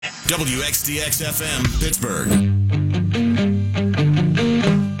WXDX FM, Pittsburgh.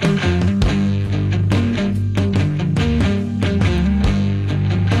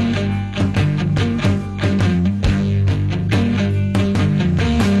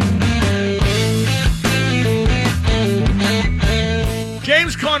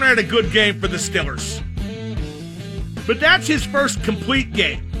 James Conner had a good game for the Steelers. But that's his first complete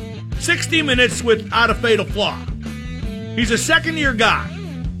game. 60 minutes without a fatal flaw. He's a second-year guy.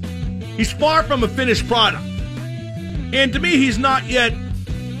 He's far from a finished product. And to me, he's not yet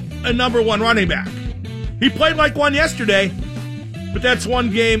a number one running back. He played like one yesterday, but that's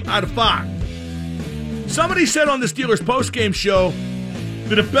one game out of 5. Somebody said on the Steelers postgame show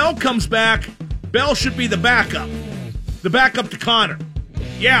that if Bell comes back, Bell should be the backup to Conner.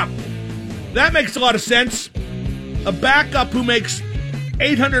 Yeah, that makes a lot of sense. A backup who makes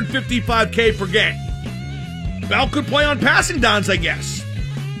 $855K per game. Bell could play on passing downs, I guess.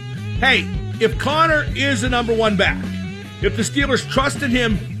 Hey, if Conner is the number one back, if the Steelers trusted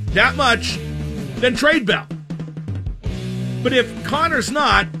him that much, then trade Bell. But if Conner's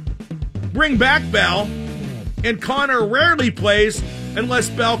not, bring back Bell, and Conner rarely plays unless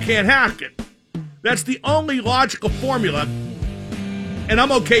Bell can't hack it. That's the only logical formula, and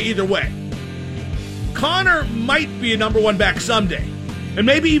I'm okay either way. Conner might be a number one back someday, and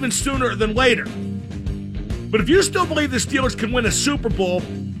maybe even sooner than later. But if you still believe the Steelers can win a Super Bowl,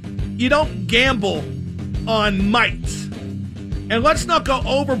 you don't gamble on might. And let's not go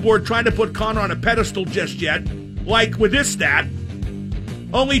overboard trying to put Conner on a pedestal just yet, like with this stat.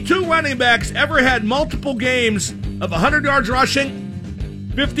 Only 2 running backs ever had multiple games of 100 yards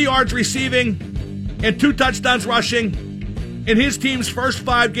rushing, 50 yards receiving, and 2 touchdowns rushing in his team's first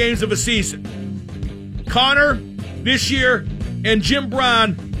 5 games of a season. Conner this year and Jim Brown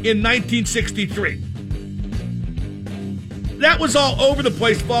in 1963. That was all over the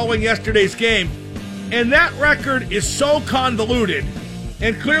place following yesterday's game, and that record is so convoluted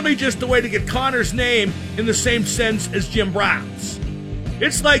and clearly just a way to get Conner's name in the same sense as Jim Brown's.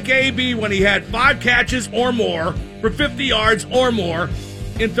 It's like AB when he had 5 catches or more for 50 yards or more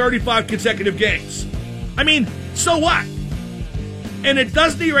in 35 consecutive games. I mean, so what? And it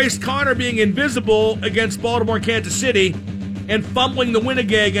doesn't erase Conner being invisible against Baltimore and Kansas City and fumbling the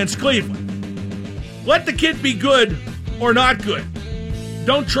win-a-gay against Cleveland. Let the kid be good or not good.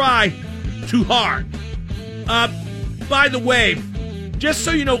 Don't try too hard. By the way, just so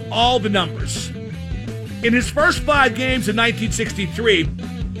you know all the numbers, in his first 5 games in 1963,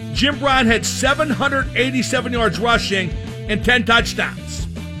 Jim Brown had 787 yards rushing and 10 touchdowns.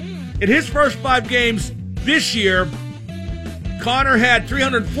 In his first 5 games this year, Conner had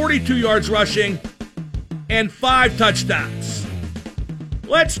 342 yards rushing and 5 touchdowns.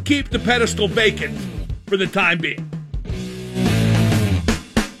 Let's keep the pedestal vacant for the time being.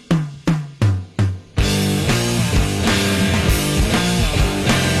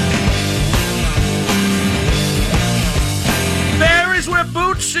 Barry's wear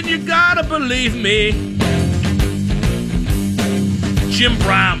boots and you gotta believe me. Jim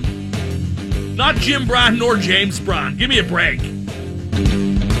Brown. Not Jim Brown nor James Brown. Give me a break.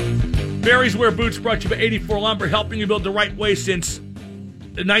 Barry's Wear Boots brought to you by 84 Lumber, helping you build the right way since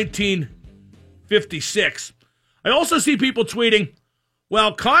 1956. I also see people tweeting,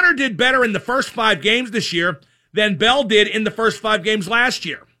 well, Conner did better in the first 5 games this year than Bell did in the first 5 games last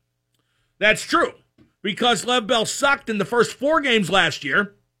year. That's true, because Lev Bell sucked in the first 4 games last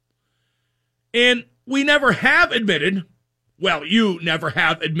year, and we never have admitted, well, you never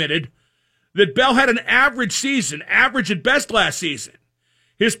have admitted, that Bell had an average season, average at best last season.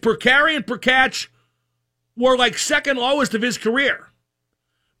 His per carry and per catch were like second lowest of his career.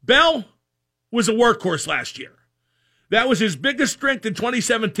 Bell was a workhorse last year. That was his biggest strength in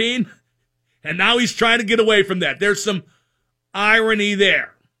 2017, and now he's trying to get away from that. There's some irony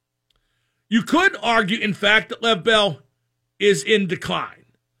there. You could argue, in fact, that Lev Bell is in decline.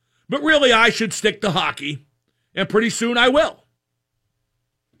 But really, I should stick to hockey, and pretty soon I will.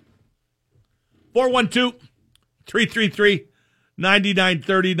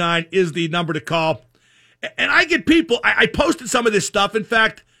 412-333-9939 is the number to call. And I get people, I posted some of this stuff. In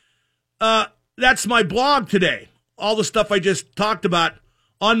fact, that's my blog today. All the stuff I just talked about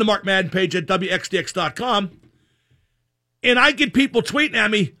on the Mark Madden page at WXDX.com. And I get people tweeting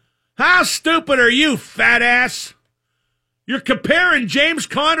at me, how stupid are you, fat ass? You're comparing James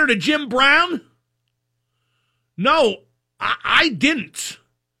Conner to Jim Brown? No, I didn't.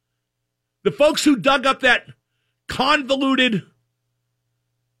 The folks who dug up that convoluted,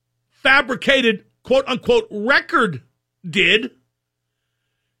 fabricated, quote-unquote, record did,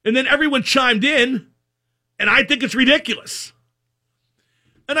 and then everyone chimed in, and I think it's ridiculous.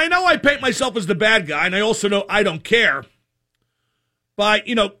 And I know I paint myself as the bad guy, and I also know I don't care by,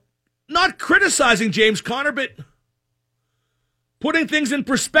 not criticizing James Conner, but putting things in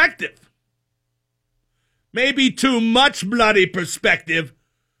perspective. Maybe too much bloody perspective,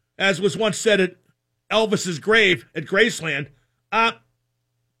 as was once said at Elvis's grave at Graceland.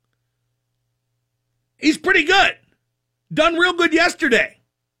 He's pretty good. Done real good yesterday.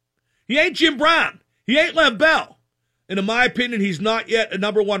 He ain't Jim Brown. He ain't Lev Bell. And in my opinion, he's not yet a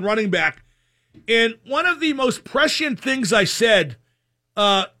number one running back. And one of the most prescient things I said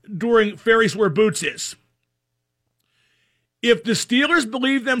during Fairies Wear Boots is, if the Steelers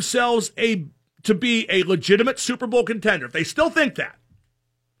believe themselves to be a legitimate Super Bowl contender, if they still think that,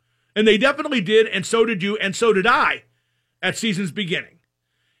 and they definitely did, and so did you, and so did I at season's beginning.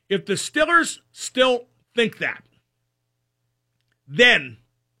 If the Steelers still think that, then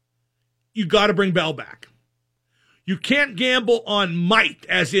you got to bring Bell back. You can't gamble on might,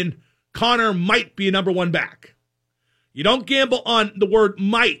 as in Connor might be a number one back. You don't gamble on the word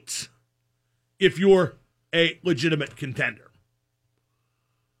might if you're a legitimate contender.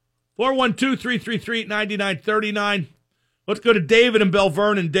 412-333-9939. Let's go to David in Bell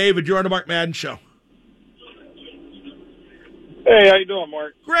Vernon. David, you're on the Mark Madden Show. Hey, how you doing,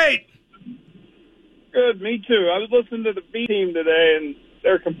 Mark? Great. Good, me too. I was listening to the B team today, and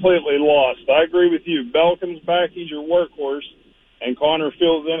they're completely lost. I agree with you. Bell comes back, he's your workhorse, and Connor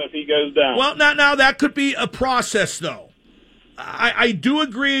fills in if he goes down. Well, now that could be a process, though. I do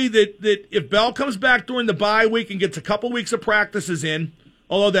agree that if Bell comes back during the bye week and gets a couple weeks of practices in,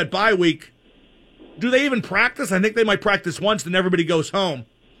 although that bye week, do they even practice? I think they might practice once, then everybody goes home.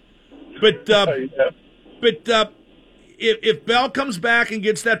 But if Bell comes back and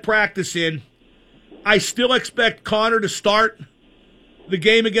gets that practice in, I still expect Connor to start the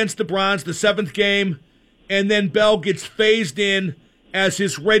game against the Browns, the 7th game, and then Bell gets phased in as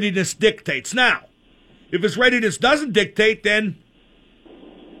his readiness dictates. Now, if his readiness doesn't dictate, then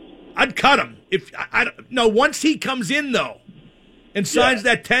I'd cut him. Once he comes in, though, and signs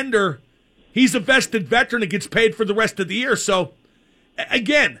that tender, he's a vested veteran and gets paid for the rest of the year. So,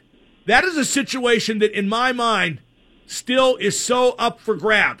 again, that is a situation that, in my mind, still is so up for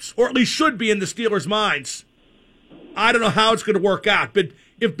grabs, or at least should be in the Steelers' minds. I don't know how it's going to work out. But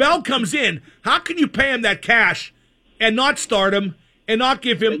if Bell comes in, how can you pay him that cash and not start him and not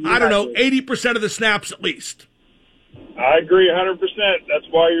give him, 80% of the snaps at least? I agree 100%. That's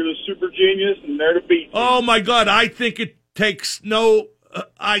why you're the super genius and they're the beat. Oh, my God. I think it takes no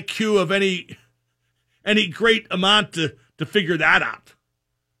IQ of any great amount to figure that out.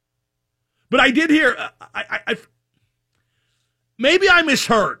 But I did hear, maybe I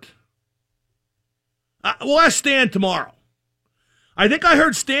misheard. We'll ask Stan tomorrow. I think I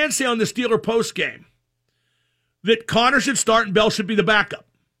heard Stan say on the Steeler post game that Connor should start and Bell should be the backup.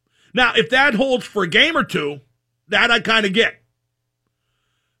 Now, if that holds for a game or two, that I kind of get.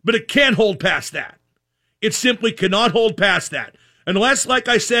 But it can't hold past that. It simply cannot hold past that. Unless, like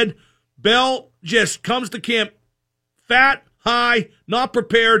I said, Bell just comes to camp fat, high, not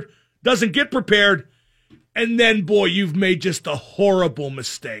prepared, doesn't get prepared, and then, boy, you've made just a horrible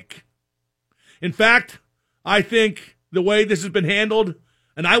mistake. In fact, I think the way this has been handled,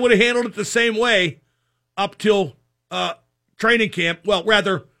 and I would have handled it the same way up till training camp, well,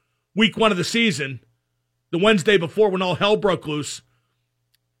 rather, week 1 of the season, the Wednesday before when all hell broke loose.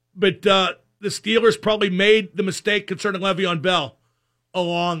 But the Steelers probably made the mistake concerning Le'Veon Bell a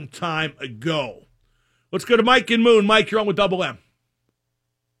long time ago. Let's go to Mike in Moon. Mike, you're on with Double M.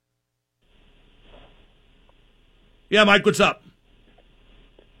 Yeah, Mike, what's up?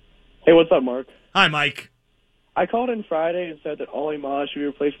 Hey, what's up, Mark? Hi, Mike. I called in Friday and said that Ollie Ma should be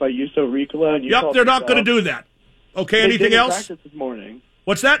replaced by Yuso Ricola. And Yep, they're not going to do that. Okay, anything else? They did in practice this morning.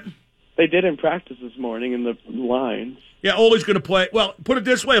 What's that? They did in practice this morning in the lines. Yeah, Ole's going to play. Well, put it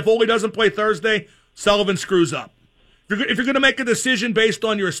this way. If Ole doesn't play Thursday, Sullivan screws up. If you're going to make a decision based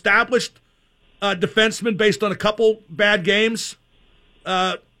on your established defenseman based on a couple bad games,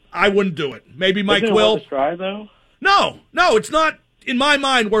 I wouldn't do it. Maybe Mike will. Worth a try, though? No, it's not, in my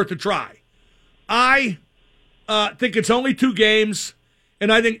mind, worth a try. I think it's only 2 games,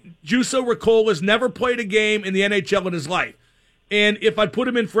 and I think Juuso Ricola's never played a game in the NHL in his life. And if I put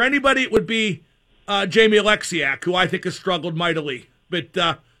him in for anybody, it would be Jamie Alexiak, who I think has struggled mightily. But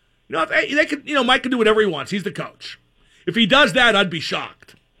they could, Mike can do whatever he wants. He's the coach. If he does that, I'd be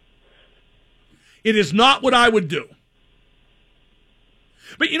shocked. It is not what I would do.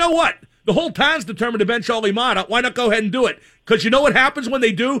 But you know what? The whole town's determined to bench Ollie Mata. Why not go ahead and do it? Because you know what happens when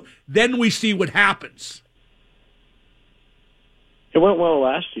they do? Then we see what happens. It went well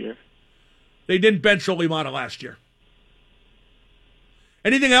last year. They didn't bench Ollie Mata last year.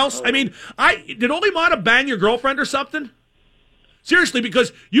 Anything else? I mean, did Ole Mata bang your girlfriend or something? Seriously,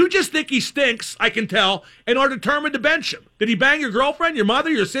 because you just think he stinks, I can tell, and are determined to bench him. Did he bang your girlfriend, your mother,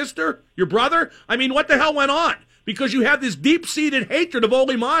 your sister, your brother? I mean, what the hell went on? Because you have this deep-seated hatred of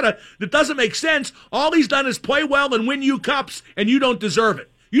Ole Mata that doesn't make sense. All he's done is play well and win you cups, and you don't deserve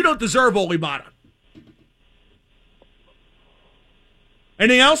it. You don't deserve Ole Mata.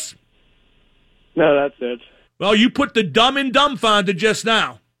 Anything else? No, that's it. Well, you put the dumb in dumbfounded just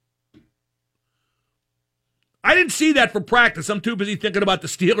now. I didn't see that for practice. I'm too busy thinking about the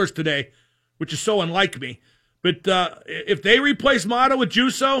Steelers today, which is so unlike me. But if they replace Mata with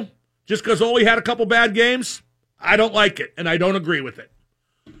Juuso just because Ole had a couple bad games, I don't like it, and I don't agree with it.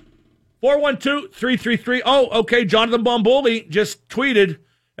 412-333. Oh, okay, Jonathan Bomboli just tweeted,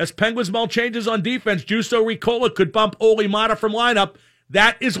 as Penguins mull changes on defense, Juuso Ricola could bump Ole Mata from lineup.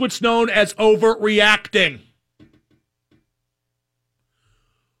 That is what's known as overreacting.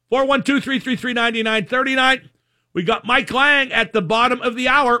 412-333-9939. We got Mike Lang at the bottom of the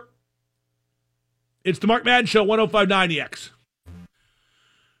hour. It's the Mark Madden Show, 105.9 EX.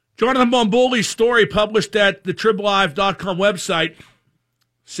 Jonathan Bomboli's story published at the TribLive.com website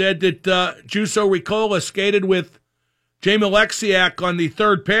said that Juuso Ricola skated with Jamie Alexiak on the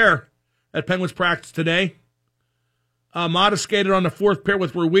third pair at Penguins practice today. Mata skated on the fourth pair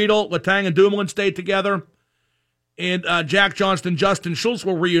with Ruedel. Letang and Dumoulin stayed together. And Jack Johnston, Justin Schultz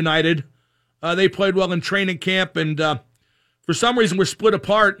were reunited. They played well in training camp, and for some reason were split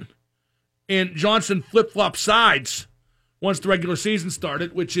apart. And Johnson flip-flopped sides once the regular season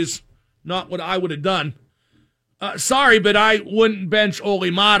started, which is not what I would have done. Sorry, but I wouldn't bench Ole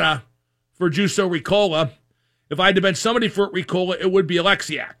Mata for Juuso Ricola. If I had to bench somebody for Ricola, it would be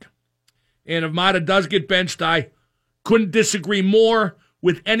Alexiak. And if Mata does get benched, I couldn't disagree more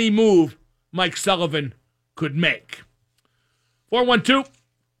with any move Mike Sullivan could make.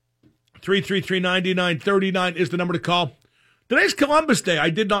 412-333-9939 is the number to call. Today's Columbus Day. I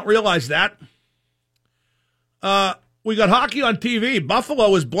did not realize that. We got hockey on TV.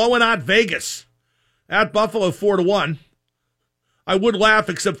 Buffalo is blowing out Vegas. At Buffalo 4-1. I would laugh,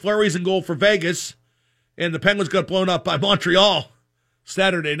 except Fleury's in goal for Vegas. And the Penguins got blown up by Montreal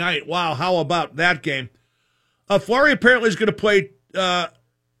Saturday night. Wow, how about that game? Fleury apparently is going to play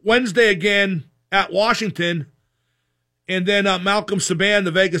Wednesday again at Washington. And then Malcolm Subban,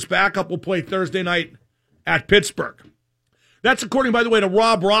 the Vegas backup, will play Thursday night at Pittsburgh. That's according, by the way, to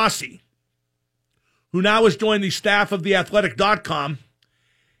Rob Rossi, who now has joined the staff of TheAthletic.com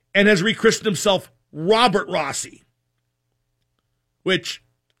and has rechristened himself Robert Rossi. Which,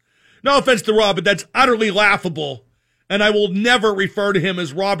 no offense to Rob, but that's utterly laughable. And I will never refer to him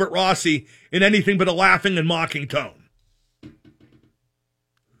as Robert Rossi in anything but a laughing and mocking tone.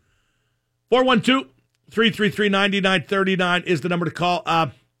 412-333-9939 is the number to call.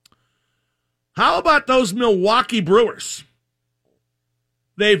 How about those Milwaukee Brewers?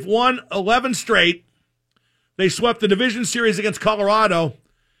 They've won 11 straight. They swept the division series against Colorado,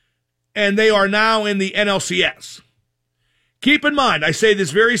 and they are now in the NLCS. Keep in mind, I say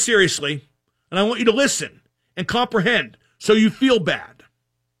this very seriously, and I want you to listen and comprehend so you feel bad.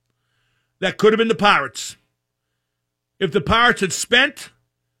 That could have been the Pirates. If the Pirates had spent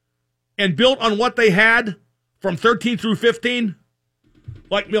and built on what they had from 13 through 15,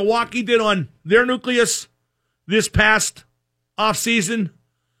 like Milwaukee did on their nucleus this past offseason,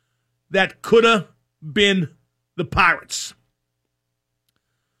 that could have been the Pirates.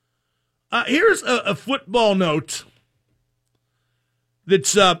 Here's a football note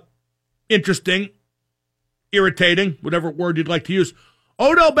that's interesting, irritating, whatever word you'd like to use.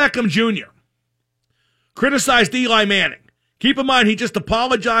 Odell Beckham Jr. criticized Eli Manning. Keep in mind, he just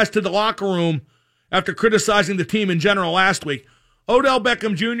apologized to the locker room after criticizing the team in general last week. Odell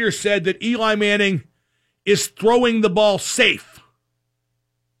Beckham Jr. said that Eli Manning is throwing the ball safe,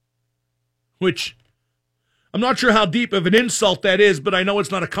 which I'm not sure how deep of an insult that is, but I know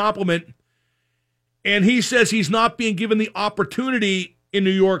it's not a compliment. And he says he's not being given the opportunity in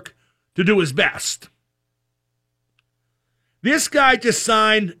New York to do his best. This guy just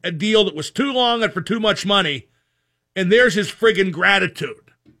signed a deal that was too long and for too much money, and there's his friggin'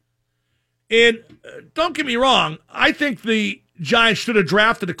 gratitude. And don't get me wrong, I think the Giants should have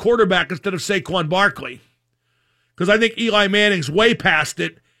drafted a quarterback instead of Saquon Barkley, because I think Eli Manning's way past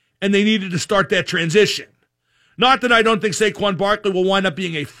it, and they needed to start that transition. Not that I don't think Saquon Barkley will wind up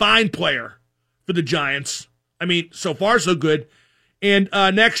being a fine player for the Giants. I mean, so far so good. And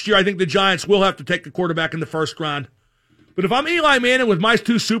next year, I think the Giants will have to take the quarterback in the first round. But if I'm Eli Manning with my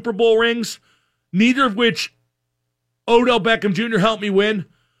 2 Super Bowl rings, neither of which Odell Beckham Jr. helped me win,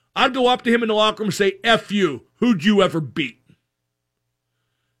 I'd go up to him in the locker room and say, F you, who'd you ever beat?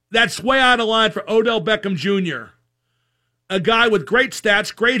 that's way out of line for Odell Beckham Jr., a guy with great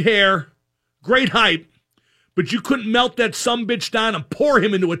stats, great hair, great height, but you couldn't melt that sumbitch down and pour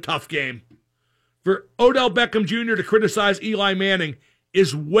him into a tough game. For Odell Beckham Jr. to criticize Eli Manning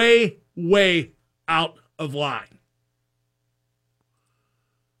is way, way out of line.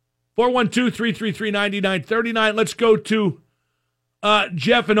 412-333-9939. Let's go to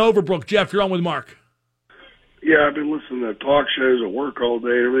Jeff in Overbrook. Jeff, you're on with Mark. Yeah, I've been listening to talk shows at work all day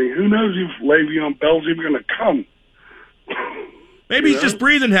and everything. Who knows if Le'Veon Bell's even going to come? Maybe he's just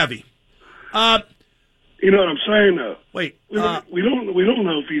breathing heavy. You know what I'm saying, though? Wait. We don't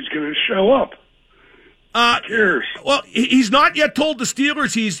know if he's going to show up. Who cares? Well, he's not yet told the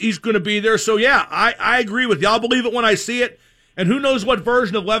Steelers he's going to be there. So, yeah, I agree with you. I'll believe it when I see it. And who knows what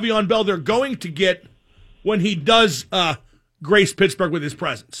version of Le'Veon Bell they're going to get when he does grace Pittsburgh with his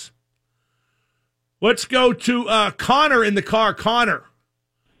presence. Let's go to Connor in the car. Connor,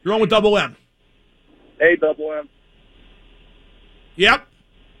 you're on with Double M. Hey, Double M. Yep.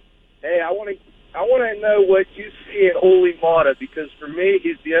 Hey, I want to know what you see in Ole Mata, because for me,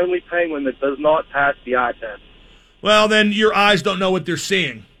 he's the only Penguin that does not pass the eye test. Well, then your eyes don't know what they're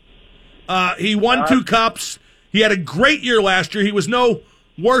seeing. He won 2 cups. He had a great year last year. He was no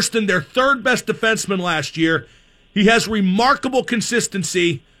worse than their third best defenseman last year. He has remarkable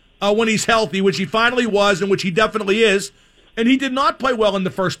consistency when he's healthy, which he finally was and which he definitely is. And he did not play well in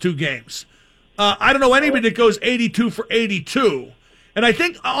the first 2 games. I don't know anybody that goes 82 for 82. And I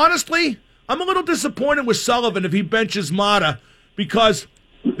think, honestly, I'm a little disappointed with Sullivan if he benches Mata, because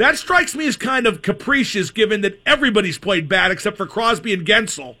that strikes me as kind of capricious given that everybody's played bad except for Crosby and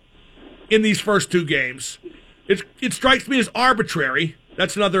Gensel in these first 2 games. It strikes me as arbitrary.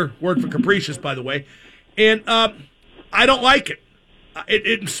 That's another word for capricious, by the way. And I don't like it.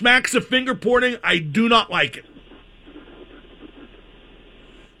 It smacks of finger pointing. I do not like it.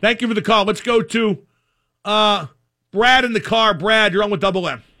 Thank you for the call. Let's go to Brad in the car. Brad, you're on with Double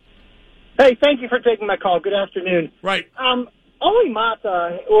M. Hey, thank you for taking my call. Good afternoon. Right. Ole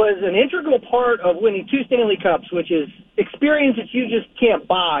Mata was an integral part of winning 2 Stanley Cups, which is experience that you just can't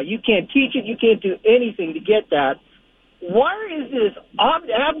buy. You can't teach it. You can't do anything to get that. Where is this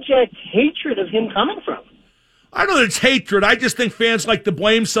abject hatred of him coming from? I don't know that it's hatred. I just think fans like to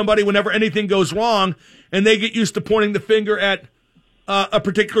blame somebody whenever anything goes wrong, and they get used to pointing the finger at a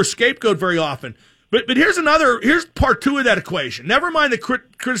particular scapegoat very often. But here's part 2 of that equation. Never mind the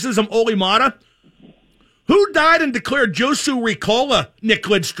criticism of Ole Mata. Who died and declared Josu Ricola Nick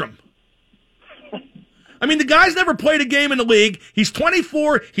Lidstrom? I mean, the guy's never played a game in the league. He's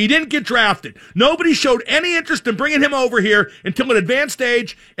 24. He didn't get drafted. Nobody showed any interest in bringing him over here until an advanced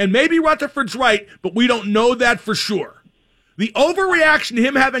age, and maybe Rutherford's right, but we don't know that for sure. The overreaction to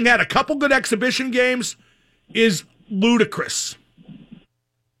him having had a couple good exhibition games is ludicrous.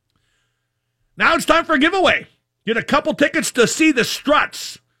 Now it's time for a giveaway. Get a couple tickets to see the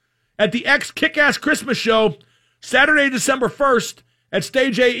Struts at the X Kick-Ass Christmas Show, Saturday, December 1st at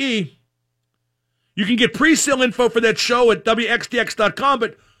Stage AE. You can get pre-sale info for that show at WXDX.com,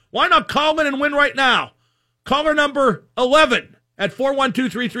 but why not call in and win right now? Caller number 11 at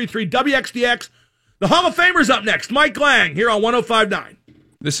 412-333-WXDX. The Hall of Famer's up next. Mike Lang here on 105.9.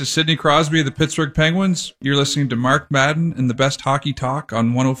 This is Sidney Crosby of the Pittsburgh Penguins. You're listening to Mark Madden and the best hockey talk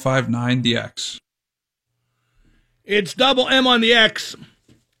on 105.9 The X. It's Double M on the X.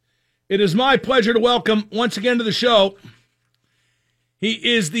 It is my pleasure to welcome once again to the show.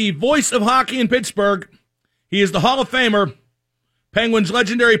 He is the voice of hockey in Pittsburgh. He is the Hall of Famer, Penguins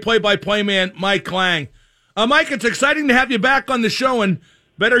legendary play-by-play man, Mike Lang. Mike, it's exciting to have you back on the show, and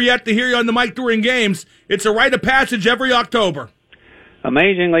better yet, to hear you on the mic during games. It's a rite of passage every October.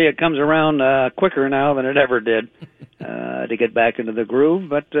 Amazingly, it comes around quicker now than it ever did to get back into the groove.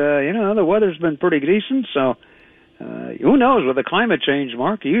 But, the weather's been pretty decent, so who knows with the climate change,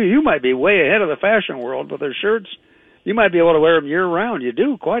 Mark? You might be way ahead of the fashion world with their shirts. You might be able to wear them year-round. You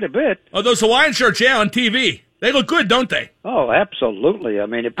do, quite a bit. Oh, those Hawaiian shirts, yeah, on TV. They look good, don't they? Oh, absolutely. I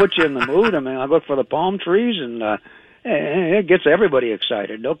mean, it puts you in the mood. I mean, I look for the palm trees, and it gets everybody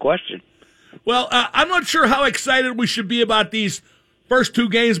excited, no question. Well, I'm not sure how excited we should be about these first 2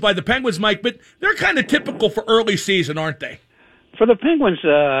 games by the Penguins, Mike, but they're kind of typical for early season, aren't they? For the Penguins,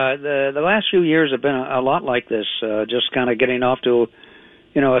 the last few years have been a lot like this, just kind of getting off to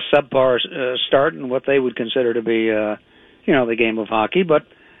a subpar start in what they would consider to be, the game of hockey. But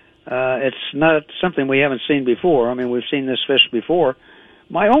it's not something we haven't seen before. I mean, we've seen this fish before.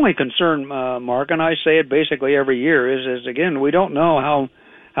 My only concern, Mark, and I say it basically every year, is again, we don't know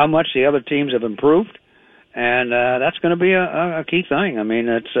how much the other teams have improved. And that's going to be a key thing. I mean,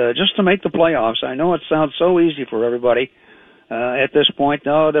 it's just to make the playoffs. I know it sounds so easy for everybody, at this point,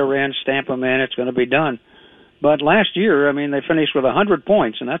 no, they're in, stamp them in, it's going to be done. But last year, I mean, they finished with 100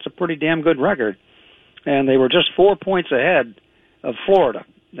 points, and that's a pretty damn good record. And they were just 4 points ahead of Florida.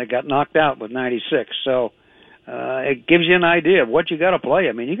 They got knocked out with 96. So it gives you an idea of what you got to play.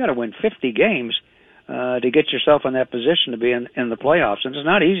 I mean, you got to win 50 games to get yourself in that position to be in the playoffs, and it's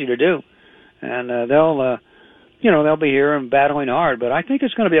not easy to do. And they'll be here and battling hard. But I think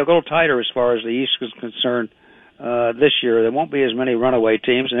it's going to be a little tighter as far as the East is concerned this year. There won't be as many runaway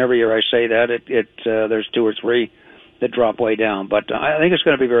teams, and every year I say that there's 2 or 3 that drop way down. But I think it's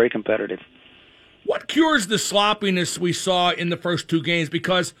going to be very competitive. What cures the sloppiness we saw in the first 2 games?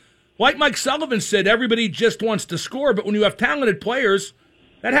 Because, like Mike Sullivan said, everybody just wants to score, but when you have talented players,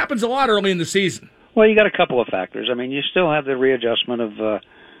 that happens a lot early in the season. Well, you got a couple of factors. I mean, you still have the readjustment of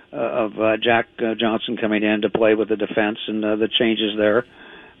Jack Johnson coming in to play with the defense and the changes there.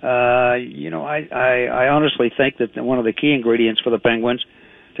 I honestly think that one of the key ingredients for the Penguins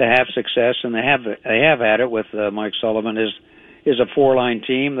to have success, and they have had it with Mike Sullivan, is a 4-line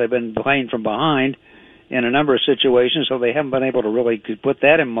team. They've been playing from behind in a number of situations, so they haven't been able to really put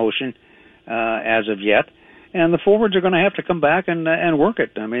that in motion as of yet. And the forwards are going to have to come back and work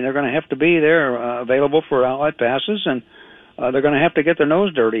it. I mean, they're going to have to be there available for outlet passes, and they're going to have to get their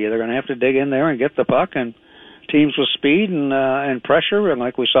nose dirty. They're going to have to dig in there and get the puck. And teams with speed and pressure, and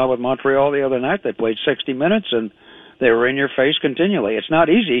like we saw with Montreal the other night, they played 60 minutes, and they were in your face continually. It's not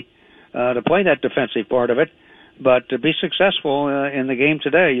easy to play that defensive part of it. But to be successful in the game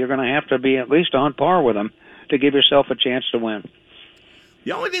today, you're going to have to be at least on par with them to give yourself a chance to win.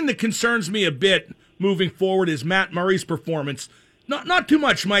 The only thing that concerns me a bit moving forward is Matt Murray's performance. Not too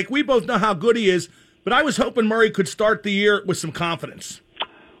much, Mike. We both know how good he is, but I was hoping Murray could start the year with some confidence.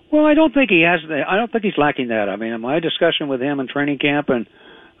 Well, I don't think he has. I don't think he's lacking that. I mean, in my discussion with him in training camp and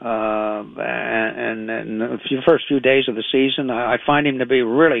the first few days of the season, I find him to be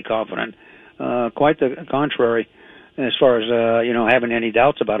really confident. Quite the contrary, as far as having any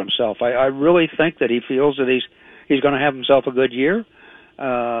doubts about himself. I really think that he feels that he's going to have himself a good year.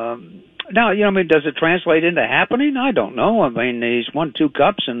 Now, does it translate into happening? I don't know. I mean, he's won 2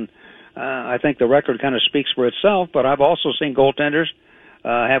 cups, and I think the record kind of speaks for itself. But I've also seen goaltenders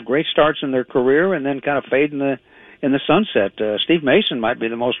have great starts in their career and then kind of fade in the sunset. Steve Mason might be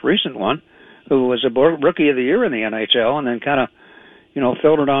the most recent one, who was a rookie of the year in the NHL, and then kind of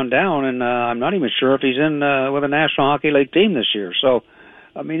filtered on down, and I'm not even sure if he's in with a National Hockey League team this year. So,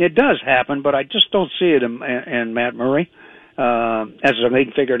 I mean, it does happen, but I just don't see it in Matt Murray. Has the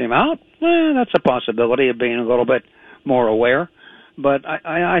league figured him out? That's a possibility of being a little bit more aware. But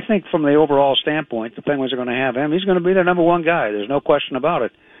I think from the overall standpoint, the Penguins are going to have him. He's going to be their number 1 guy. There's no question about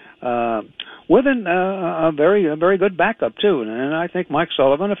it. With a very good backup, too. And I think Mike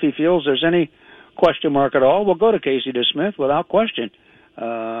Sullivan, if he feels there's any question mark at all, will go to Casey DeSmith without question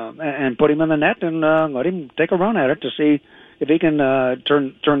and put him in the net and let him take a run at it to see if he can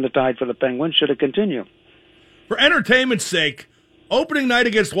turn the tide for the Penguins should it continue. For entertainment's sake, opening night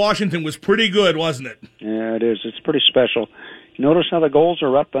against Washington was pretty good, wasn't it? Yeah, it is. It's pretty special. You notice how the goals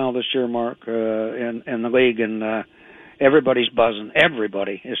are up now this year, Mark, in the league, and everybody's buzzing.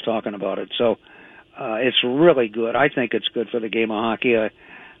 Everybody is talking about it. So it's really good. I think it's good for the game of hockey.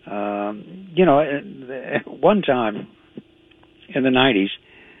 One time in the 90s,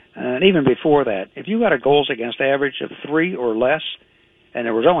 and even before that, if you got a goals against average of 3 or less, and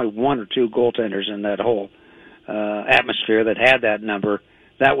there was only 1 or 2 goaltenders in that whole atmosphere that had that number,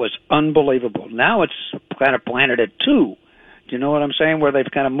 that was unbelievable. Now it's kind of planted at 2. Do you know what I'm saying? Where they've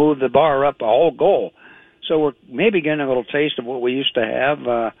kind of moved the bar up a whole goal. So we're maybe getting a little taste of what we used to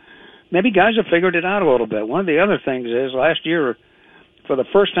have. Maybe guys have figured it out a little bit. One of the other things is last year, for the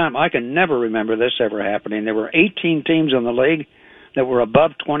first time, I can never remember this ever happening, there were 18 teams in the league that were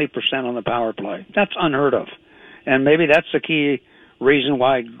above 20% on the power play. That's unheard of. And maybe that's the key reason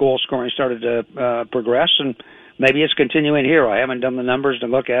why goal scoring started to progress, and maybe it's continuing here. I haven't done the numbers to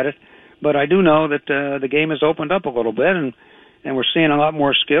look at it, but I do know that the game has opened up a little bit, and we're seeing a lot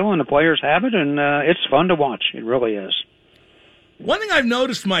more skill, and the players have it, and it's fun to watch. It really is. One thing I've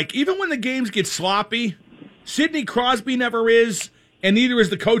noticed, Mike, even when the games get sloppy, Sidney Crosby never is, and neither is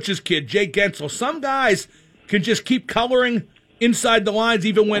the coach's kid, Jake Gensel. Some guys can just keep coloring inside the lines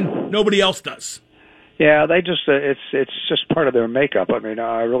even when nobody else does. Yeah, they just it's just part of their makeup. I mean,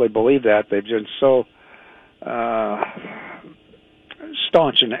 I really believe that. They've been so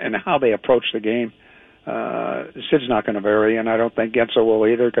staunch in how they approach the game. Sid's not going to vary, and I don't think Gensel will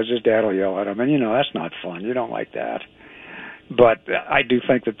either because his dad will yell at him. And, that's not fun. You don't like that. But I do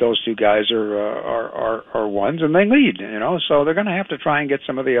think that those 2 guys are ones, and they lead, so they're going to have to try and get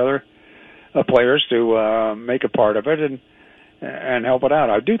some of the other players to make a part of it. and help it out.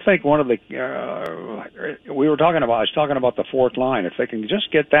 I do think one of the I was talking about the fourth line. If they can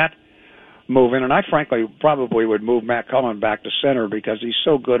just get that moving, and I frankly probably would move Matt Cullen back to center because he's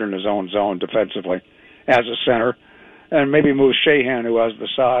so good in his own zone defensively as a center, and maybe move Sheahan, who has the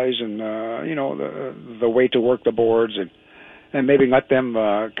size and the weight to work the boards, and maybe let them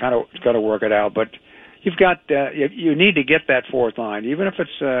kind of work it out. But you've got you need to get that fourth line, even if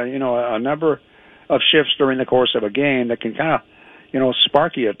it's a number of shifts during the course of a game that can kind of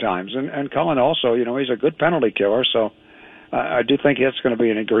spark you at times. And Cullen also, he's a good penalty killer, so I do think that's going to be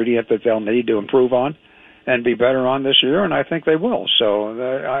an ingredient that they'll need to improve on and be better on this year, and I think they will. So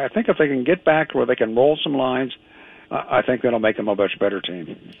I think if they can get back where they can roll some lines, I think that'll make them a much better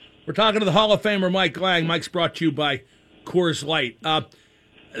team. We're talking to the Hall of Famer Mike Lang. Mike's brought to you by Coors Light.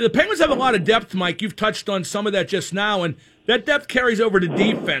 The Penguins have a lot of depth, Mike. You've touched on some of that just now, and that depth carries over to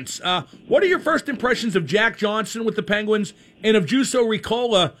defense. What are your first impressions of Jack Johnson with the Penguins and of Juuso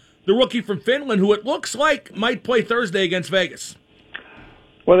Riikola, the rookie from Finland, who it looks like might play Thursday against Vegas?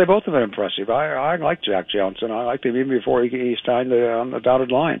 Well, they both have been impressive. I like Jack Johnson. I liked him even before he signed on the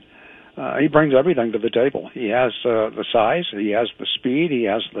dotted line. He brings everything to the table. He has the size, he has the speed, he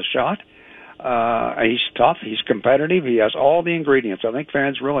has the shot. He's tough, he's competitive, he has all the ingredients. I think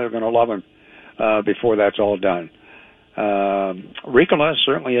fans really are going to love him before that's all done. Riikola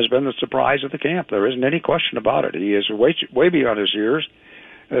certainly has been the surprise of the camp. There isn't any question about it. He is way beyond his years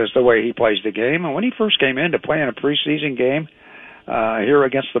as the way he plays the game. And when he first came in to play in a preseason game here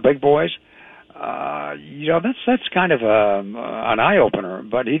against the big boys, that's kind of an eye-opener.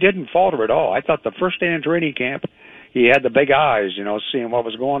 But he didn't falter at all. I thought the first day in training camp, he had the big eyes, seeing what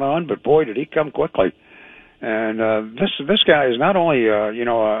was going on. But boy, did he come quickly. And this guy is not only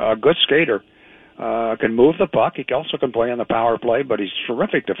a good skater, can move the puck. He also can play on the power play, but he's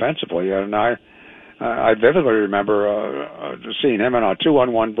terrific defensively. And I vividly remember seeing him in a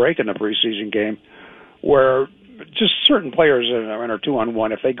 2-on-1 break in the preseason game, where just certain players in a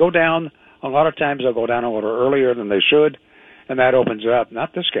 2-on-1, if they go down, a lot of times they'll go down a little earlier than they should, and that opens it up.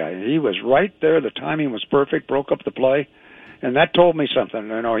 Not this guy. He was right there. The timing was perfect, broke up the play, and that told me something.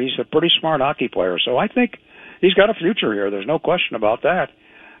 He's a pretty smart hockey player, so I think he's got a future here. There's no question about that.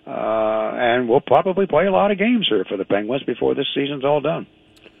 And we'll probably play a lot of games here for the Penguins before this season's all done.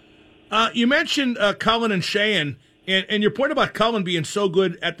 You mentioned Cullen and Sheahan, and your point about Cullen being so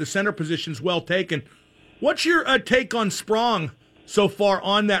good at the center position is well taken. What's your take on Sprong so far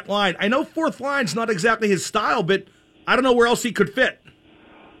on that line? I know fourth line's not exactly his style, but I don't know where else he could fit.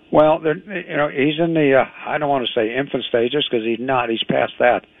 Well, he's in the, I don't want to say infant stages because he's not. He's past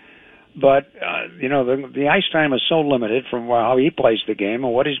that. But, the ice time is so limited from how he plays the game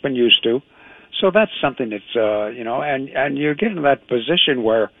and what he's been used to. So that's something that's, and you get in that position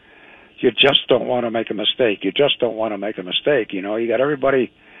where you just don't want to make a mistake. You just don't want to make a mistake. You got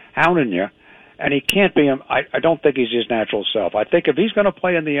everybody hounding you, and he can't be, I don't think he's his natural self. I think if he's going to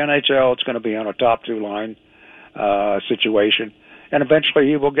play in the NHL, it's going to be on a top two line situation, and eventually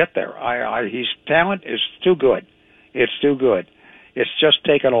he will get there. His talent is too good. It's too good. It's just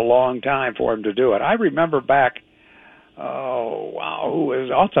taken a long time for him to do it. I remember back,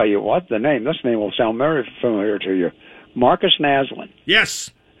 I'll tell you what, this name will sound very familiar to you. Marcus Naslund.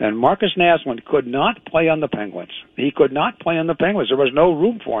 Yes. And Marcus Naslund could not play on the Penguins. He could not play on the Penguins. There was no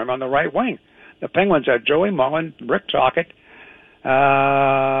room for him on the right wing. The Penguins had Joey Mullen, Rick Tocchet.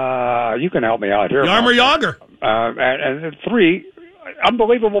 You can help me out here. Jaromir Jagr. And three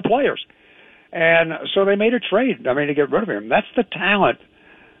unbelievable players. And so they made a trade, to get rid of him. That's the talent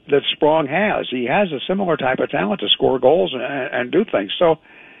that Sprong has. He has a similar type of talent to score goals and do things. So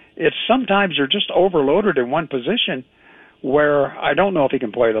it's sometimes you're just overloaded in one position where I don't know if he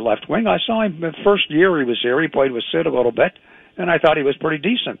can play the left wing. I saw him the first year he was here. He played with Sid a little bit, and I thought he was pretty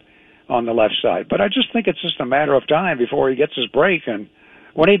decent on the left side. But I just think it's just a matter of time before he gets his break. And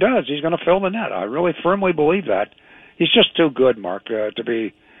when he does, he's going to fill the net. I really firmly believe that. He's just too good, Mark, to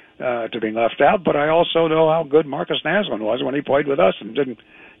be left out, but I also know how good Marcus Naslund was when he played with us and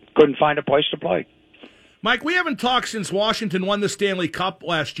couldn't find a place to play. Mike, we haven't talked since Washington won the Stanley Cup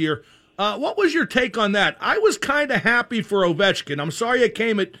last year. What was your take on that? I was kind of happy for Ovechkin. I'm sorry it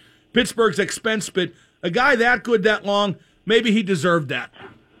came at Pittsburgh's expense, but a guy that good that long, maybe he deserved that.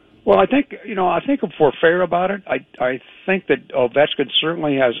 Well, I think if we're fair about it, I think that Ovechkin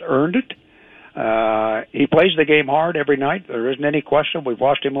certainly has earned it. He plays the game hard every night. There isn't any question. We've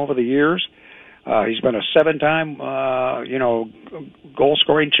watched him over the years. He's been a 7-time,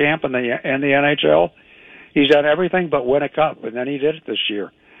 goal-scoring champ in the NHL. He's done everything but win a cup, and then he did it this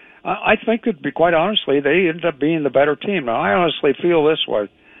year. I think, quite honestly, they ended up being the better team. Now, I honestly feel this way.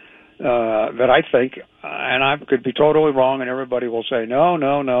 that I think, and I could be totally wrong, and everybody will say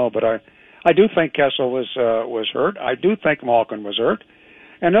no, but I do think Kessel was hurt. I do think Malkin was hurt,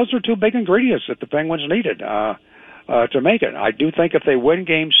 and those are two big ingredients that the Penguins needed to make it. I do think if they win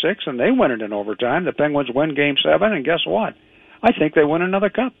Game 6 and they win it in overtime, the Penguins win Game 7, and guess what? I think they win another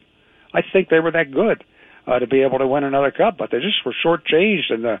cup. I think they were that good to be able to win another cup, but they just were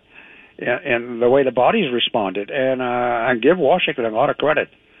shortchanged in the way the bodies responded. And I give Washington a lot of credit.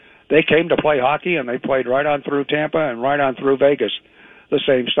 They came to play hockey, and they played right on through Tampa and right on through Vegas, the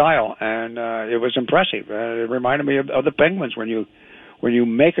same style, and it was impressive. It reminded me of the Penguins when you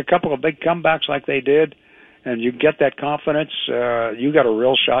make a couple of big comebacks like they did, and you get that confidence, you got a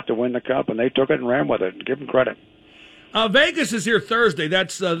real shot to win the cup, and they took it and ran with it. Give them credit. Vegas is here Thursday.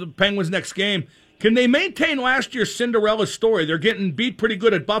 That's the Penguins' next game. Can they maintain last year's Cinderella story? They're getting beat pretty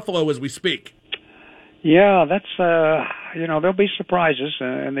good at Buffalo as we speak. Yeah, that's there'll be surprises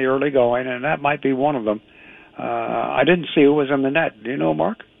in the early going, and that might be one of them. I didn't see who was in the net. Do you know,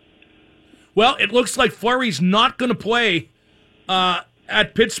 Mark? Well, it looks like Fleury's not going to play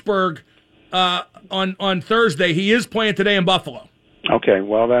at Pittsburgh on Thursday. He is playing today in Buffalo. Okay,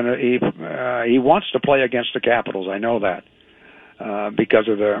 well then he wants to play against the Capitals. I know that because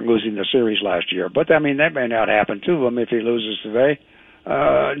of losing the series last year. But I mean that may not happen to him if he loses today.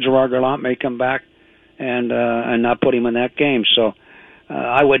 Gerard Gallant may come back and not put him in that game. So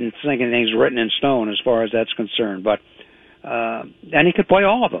I wouldn't think anything's written in stone as far as that's concerned. But and he could play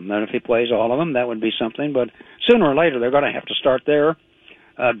all of them. And if he plays all of them, that would be something. But sooner or later, they're going to have to start their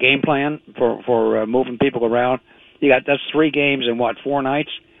game plan for moving people around. That's 3 games in 4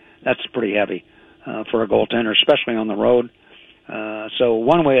 nights. That's pretty heavy for a goaltender, especially on the road. So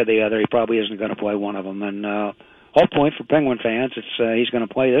one way or the other, he probably isn't going to play one of them. And hopefully for Penguin fans, he's going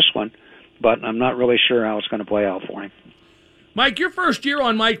to play this one. But I'm not really sure how it's going to play out for him. Mike, your first year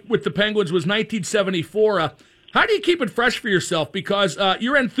on Mike with the Penguins was 1974. How do you keep it fresh for yourself? Because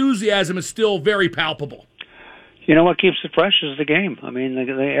your enthusiasm is still very palpable. You know what keeps it fresh is the game. I mean,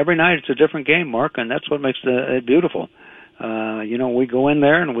 every night it's a different game, Mark, and that's what makes it beautiful. We go in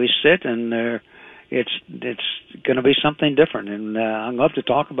there and we sit, and it's going to be something different. And I love to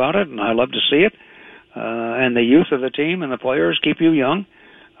talk about it, and I love to see it. And the youth of the team and the players keep you young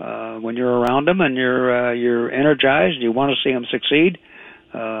when you're around them, and you're energized. You want to see them succeed.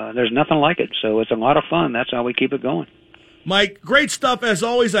 There's nothing like it, so it's a lot of fun. That's how we keep it going. Mike, great stuff as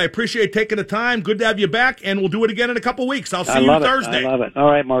always. I appreciate taking the time. Good to have you back, and we'll do it again in a couple weeks. I'll see you Thursday. I love it. All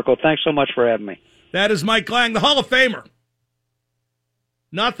right, Marco. Thanks so much for having me. That is Mike Lang, the Hall of Famer.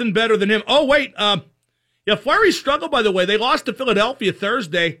 Nothing better than him. Oh, wait. Fleury struggled, by the way. They lost to Philadelphia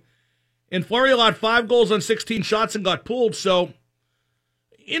Thursday, and Fleury allowed 5 goals on 16 shots and got pulled. So,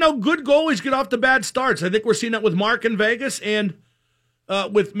 good goalies get off to bad starts. I think we're seeing that with Mark in Vegas and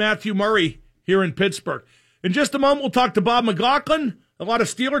with Matthew Murray here in Pittsburgh. In just a moment, we'll talk to Bob McLaughlin. A lot of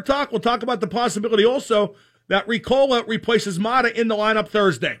Steeler talk. We'll talk about the possibility also that Ricola replaces Mata in the lineup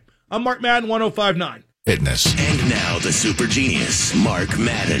Thursday. I'm Mark Madden, 105.9. Fitness. And now the super genius, Mark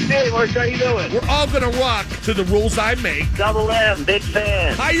Madden. Hey, Mark, how you doing? We're all going to rock to the rules I make. Double M, big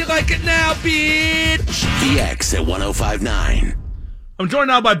fan. How you like it now, bitch? The X at 105.9. I'm joined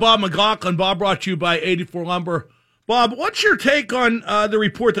now by Bob McLaughlin. Bob brought to you by 84 Lumber. Bob, what's your take on the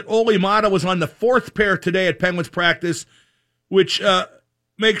report that Olli Mata was on the 4th pair today at Penguins practice, which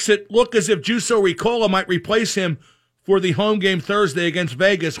makes it look as if Juuso Ricola might replace him for the home game Thursday against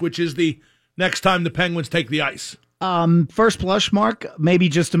Vegas, which is the next time the Penguins take the ice? First blush, Mark, maybe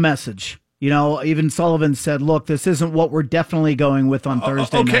just a message. Even Sullivan said, look, this isn't what we're definitely going with on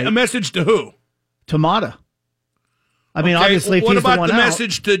Thursday night. A message to who? To Mata. I mean, obviously, if what he's about the one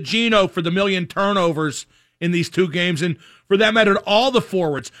message to Gino for the 1,000,000 turnovers in these 2 games, and for that matter, all the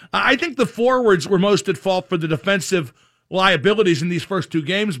forwards? I think the forwards were most at fault for the defensive liabilities in these first 2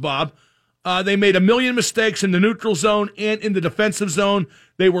 games, Bob. They made 1,000,000 mistakes in the neutral zone and in the defensive zone.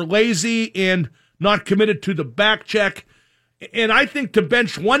 They were lazy and not committed to the back check. And I think to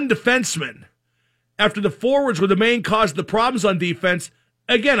bench one defenseman after the forwards were the main cause of the problems on defense,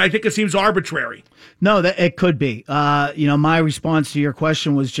 again, I think it seems arbitrary. No, it could be. My response to your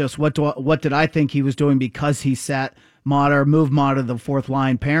question was just what did I think he was doing because he sat Mata or moved Mata to the 4th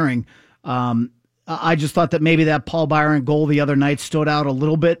line pairing. I just thought that maybe that Paul Byron goal the other night stood out a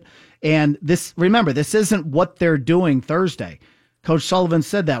little bit. And this isn't what they're doing Thursday. Coach Sullivan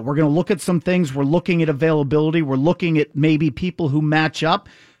said that. We're going to look at some things. We're looking at availability. We're looking at maybe people who match up.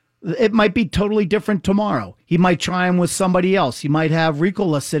 It might be totally different tomorrow. He might try him with somebody else. He might have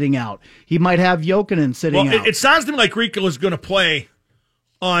Ricola sitting out. He might have Jokinen sitting out. It sounds to me like Ricola is going to play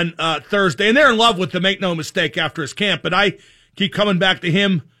on Thursday, and they're in love with him, make no mistake, after his camp. But I keep coming back to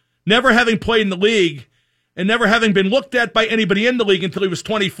him never having played in the league and never having been looked at by anybody in the league until he was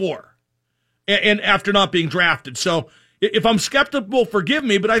 24 and after not being drafted. So if I'm skeptical, forgive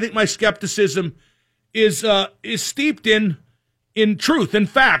me, but I think my skepticism is steeped in truth, in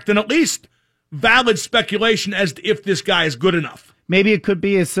fact, and at least valid speculation as to if this guy is good enough. Maybe it could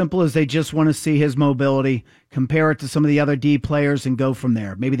be as simple as they just want to see his mobility, compare it to some of the other D players, and go from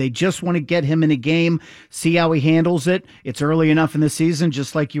there. Maybe they just want to get him in a game, see how he handles it. It's early enough in the season,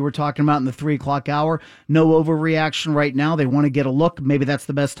 just like you were talking about in the 3 o'clock hour. No overreaction right now. They want to get a look. Maybe that's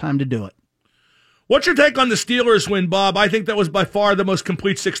the best time to do it. What's your take on the Steelers win, Bob? I think that was by far the most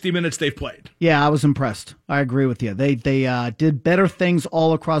complete 60 minutes they've played. Yeah, I was impressed. I agree with you. They did better things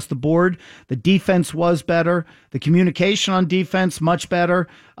all across the board. The defense was better. The communication on defense, much better.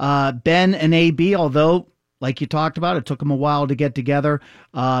 Ben and AB, although, like you talked about, it took them a while to get together.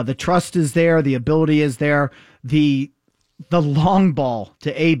 The trust is there. The ability is there. The long ball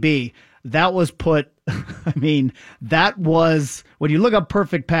to AB, that was put, I mean, that was, when you look up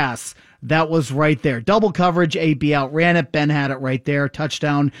perfect pass, that was right there. Double coverage, AB outran it. Ben had it right there.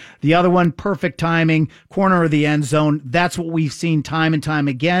 Touchdown. The other one, perfect timing, corner of the end zone. That's what we've seen time and time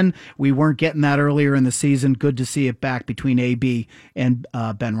again. We weren't getting that earlier in the season. Good to see it back between AB and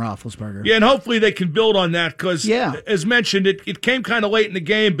Ben Roethlisberger. Yeah, and hopefully they can build on that because, as mentioned, it came kind of late in the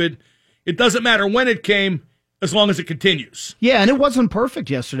game, but it doesn't matter when it came as long as it continues. Yeah, and it wasn't perfect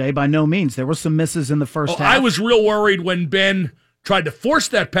yesterday by no means. There were some misses in the first half. I was real worried when Ben tried to force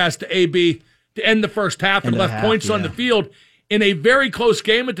that pass to AB to end the first half and left points on the field in a very close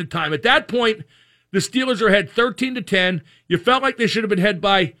game at the time. At that point, the Steelers are ahead 13-10. You felt like they should have been ahead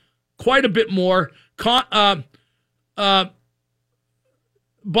by quite a bit more. Boswell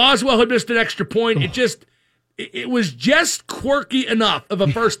had missed an extra point. It was just quirky enough of a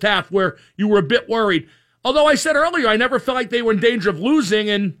first half where you were a bit worried. Although I said earlier, I never felt like they were in danger of losing,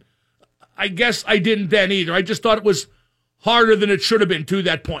 and I guess I didn't then either. I just thought it was harder than it should have been to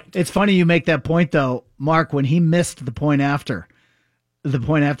that point. It's funny you make that point, though, Mark, when he missed the point after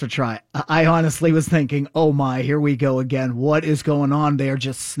try. I honestly was thinking, oh my, here we go again. What is going on? They are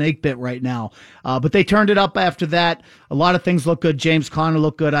just snake bit right now. But they turned it up after that. A lot of things look good. James Conner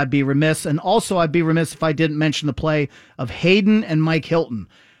looked good. I'd be remiss. And also I'd be remiss if I didn't mention the play of Hayden and Mike Hilton.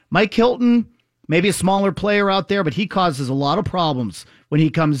 Mike Hilton, maybe a smaller player out there, but he causes a lot of problems when he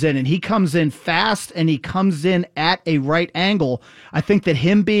comes in, and he comes in fast and he comes in at a right angle. I think that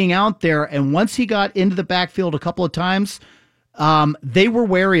him being out there, and once he got into the backfield a couple of times, they were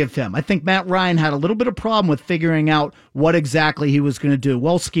wary of him. I think Matt Ryan had a little bit of problem with figuring out what exactly he was going to do.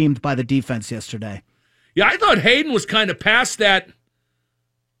 Well schemed by the defense yesterday. Yeah, I thought Hayden was kind of past that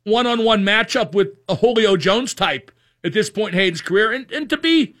one-on-one matchup with a Julio Jones type at this point in Hayden's career. And to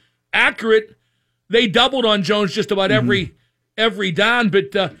be accurate, they doubled on Jones just about every down,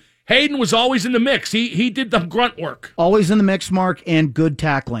 but Hayden was always in the mix. He did the grunt work. Always in the mix, Mark, and good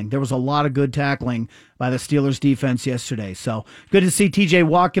tackling. There was a lot of good tackling by the Steelers defense yesterday. So good to see TJ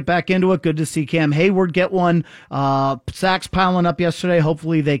Watt get back into it. Good to see Cam Hayward get one. Sacks piling up yesterday.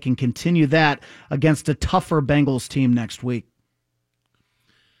 Hopefully they can continue that against a tougher Bengals team next week.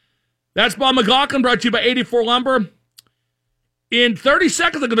 That's Bob McLaughlin, brought to you by 84 Lumber. In 30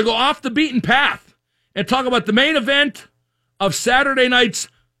 seconds, I'm going to go off the beaten path and talk about the main event of Saturday night's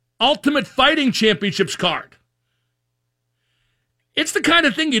Ultimate Fighting Championships card. It's the kind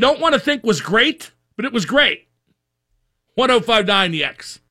of thing you don't want to think was great, but it was great. 105.9 The X.